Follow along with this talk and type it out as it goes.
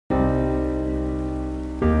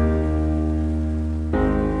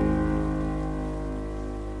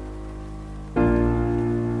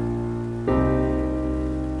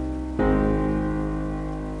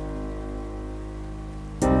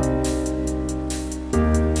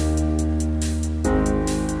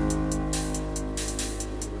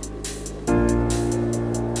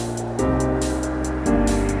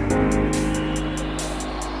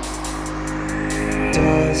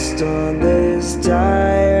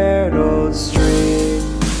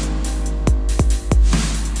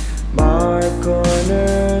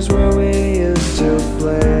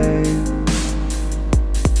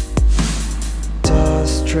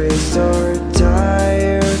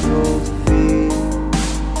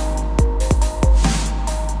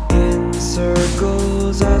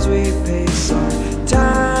we pace our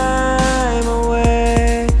time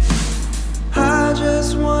away. I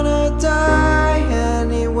just wanna die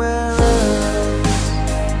anywhere else.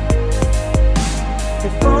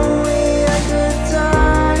 If only I could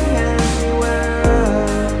die anywhere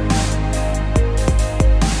else.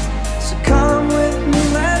 So come with me,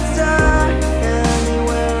 let's die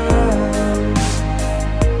anywhere else.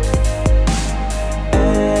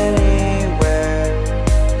 Anywhere,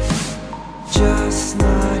 just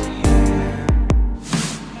not here.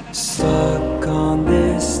 Stuck on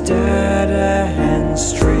this dead-end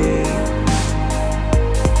street,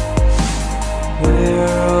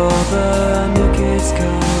 where all the new kids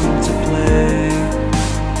come to play.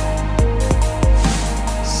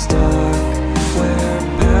 Stuck where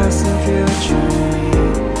past and future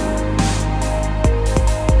meet,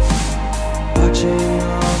 watching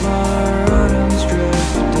all our autumns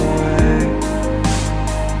drift away.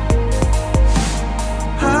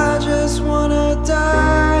 I just wanna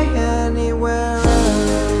die anywhere else.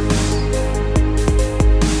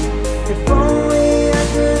 If only I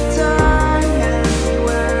could die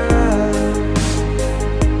anywhere else.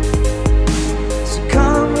 So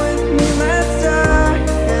come with me, let's die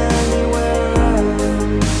anywhere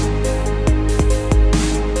else.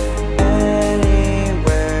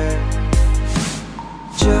 Anywhere,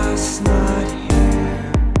 just not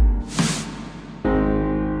here.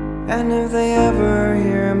 And if they ever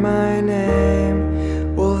hear my name,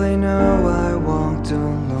 will they know I walked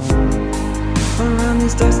alone around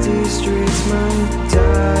these dusty streets, my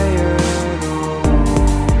tired alone?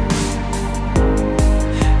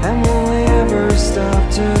 And will they ever stop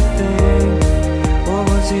to think